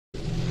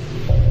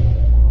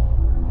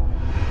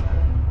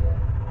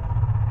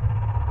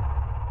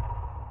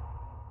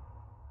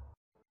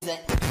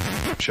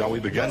Shall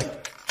we begin?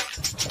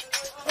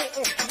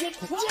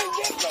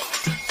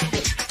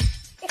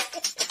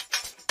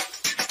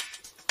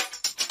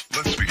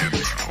 Let's begin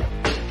now.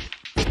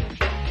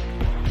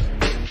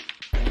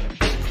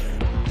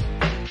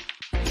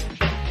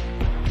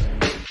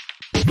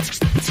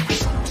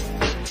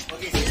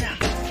 Okay, sit down.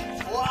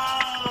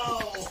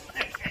 Wow!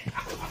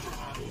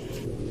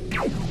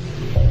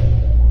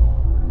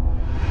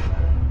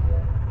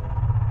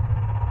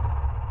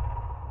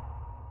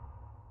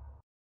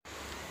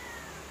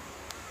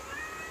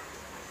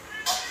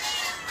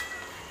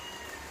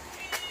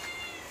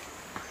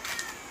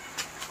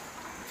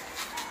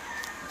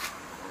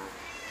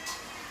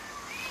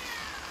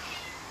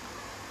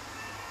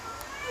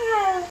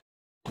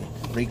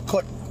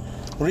 Record.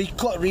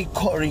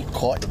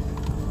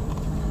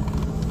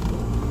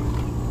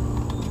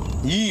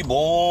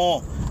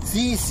 Bo.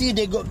 See,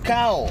 they got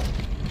cow.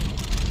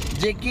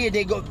 JK,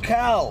 they got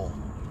cow.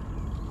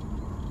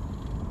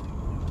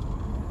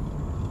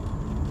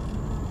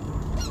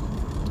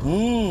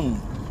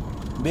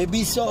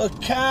 Baby saw a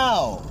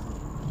cow.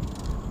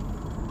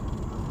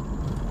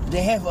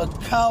 They have a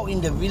cow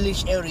in the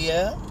village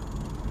area.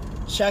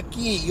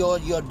 Shaki,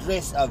 your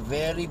dress are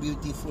very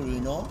beautiful,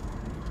 you know.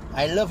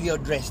 I love your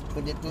dress.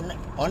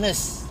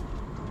 Honest.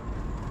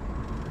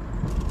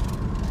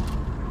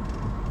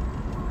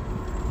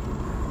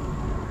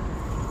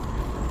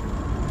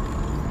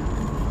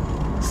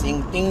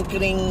 Sing ting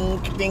kring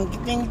ting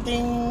ting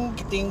ting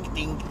ting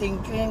ting ting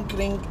kring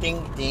kring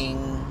ting ting.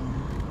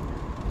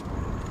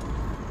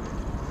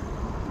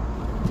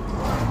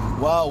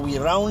 Wow,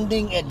 we're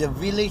rounding at the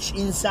village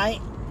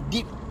inside,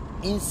 deep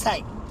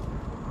inside.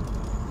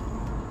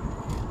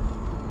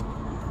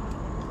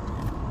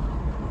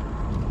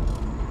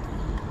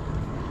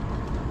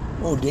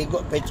 Oh, they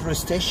got petrol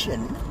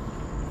station.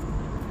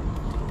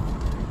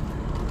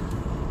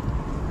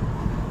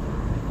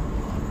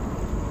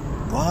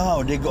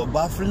 Wow, they got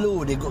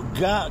buffalo, they got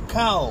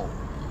cow.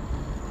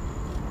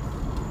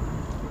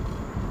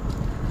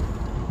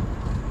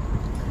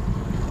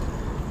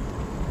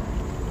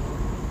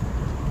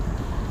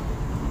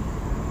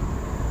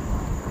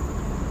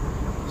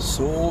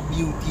 So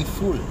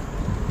beautiful.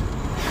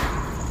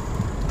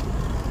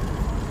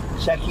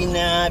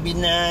 Shakina, be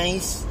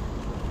nice.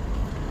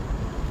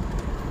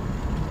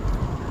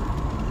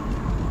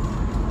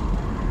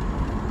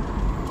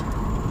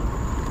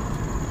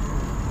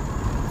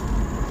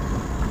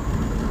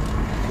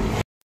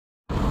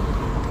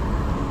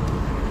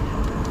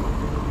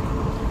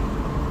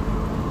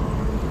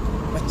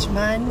 Macam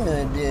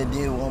mana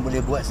dia orang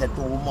boleh buat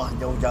satu rumah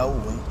jauh-jauh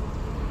ni?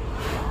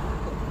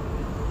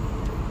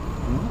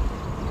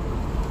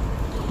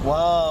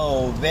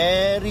 Wow,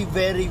 very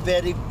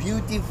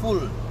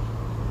beautiful.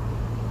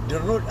 The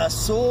road are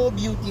so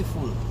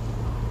beautiful.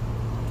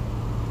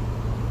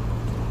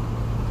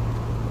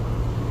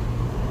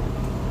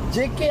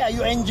 JK, are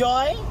you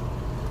enjoy?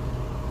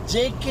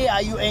 JK,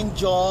 are you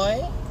enjoy?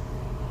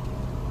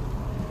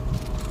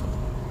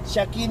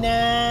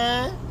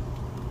 Shakina?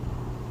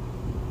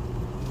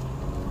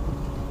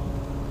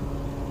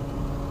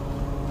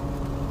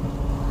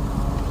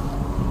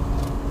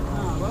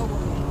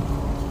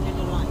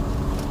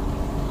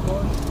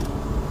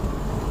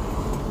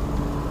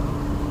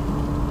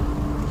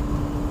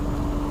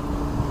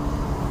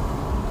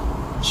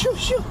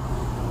 Shoo.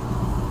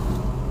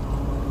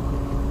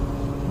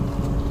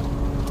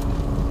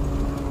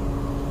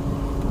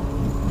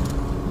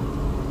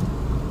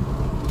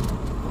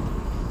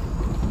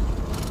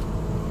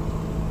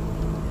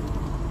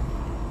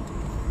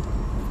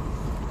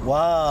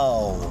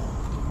 Wow.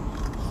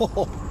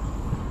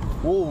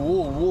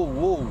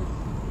 Whoa.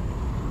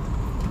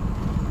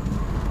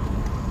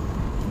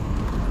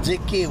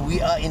 JK,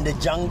 we are in the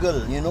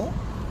jungle, you know.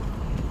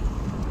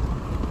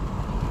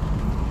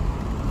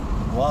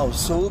 Wow,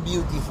 so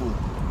beautiful.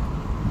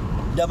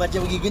 Dah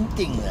macam pergi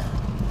Genting lah.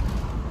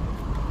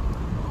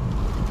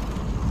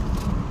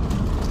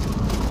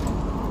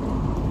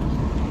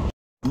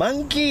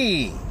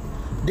 Monkey.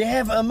 They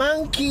have a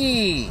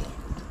monkey.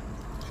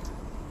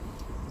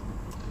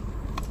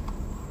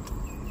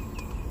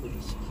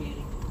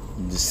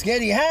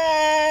 Scary.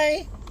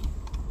 Hi.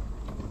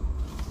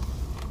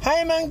 Hi,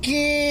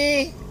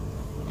 monkey.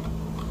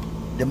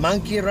 The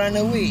monkey ran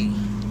away.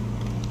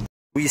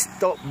 We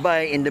stopped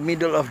by in the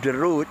middle of the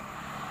road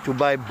to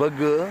buy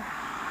burger.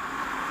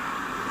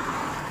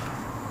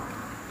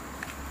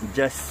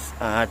 Just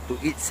to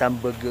eat some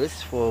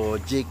burgers for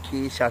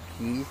JK,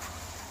 Shaki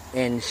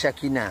and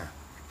Shakina.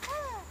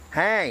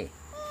 Hi.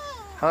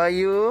 How are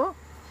you?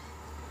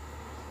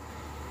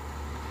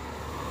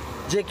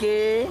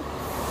 JK.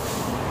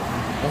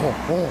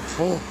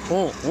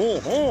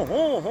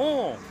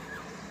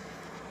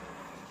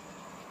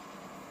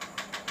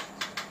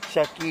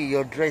 Shaki,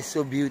 your dress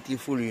so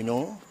beautiful, you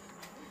know.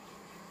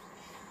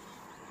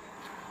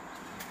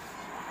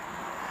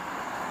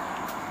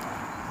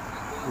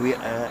 We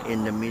are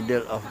in the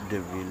middle of the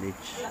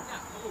village.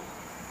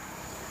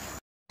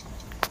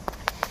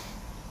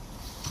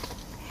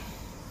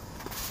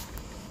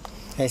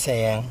 Hai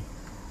sayang.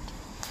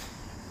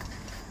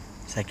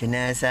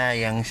 Sakina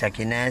sayang,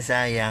 Sakina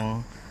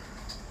sayang.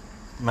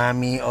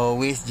 Mami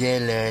always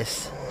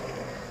jealous.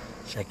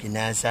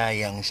 Sakina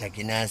sayang,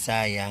 Sakina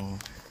sayang.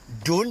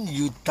 Don't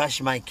you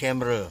touch my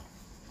camera.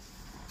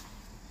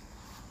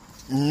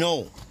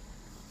 No.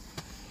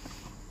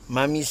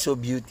 Mami so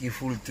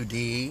beautiful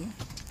today.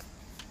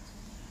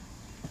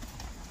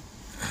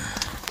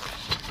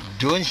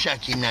 Don't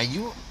Sakina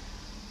you.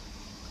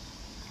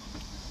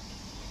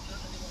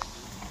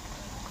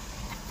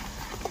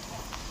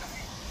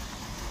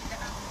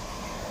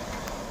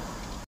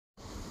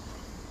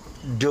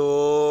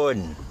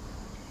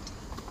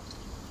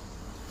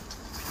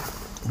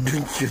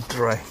 Don't you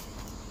try.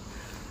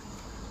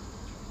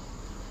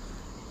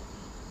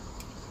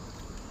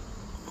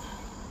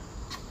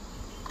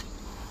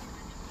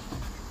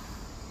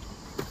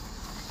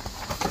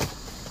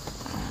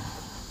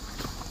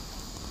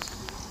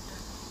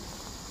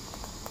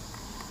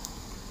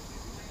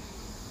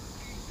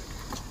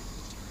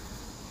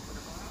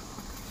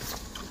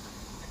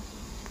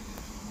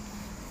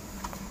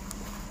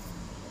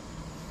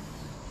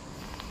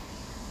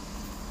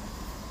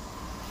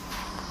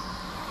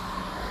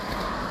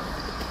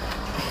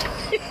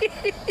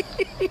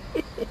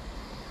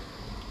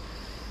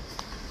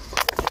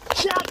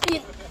 Shut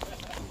it!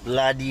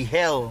 Bloody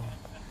hell.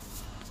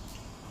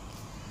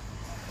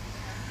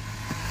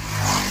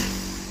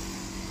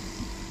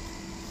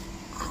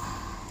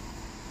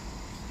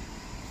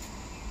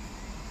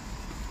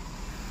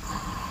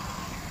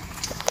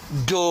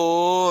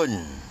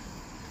 Don't.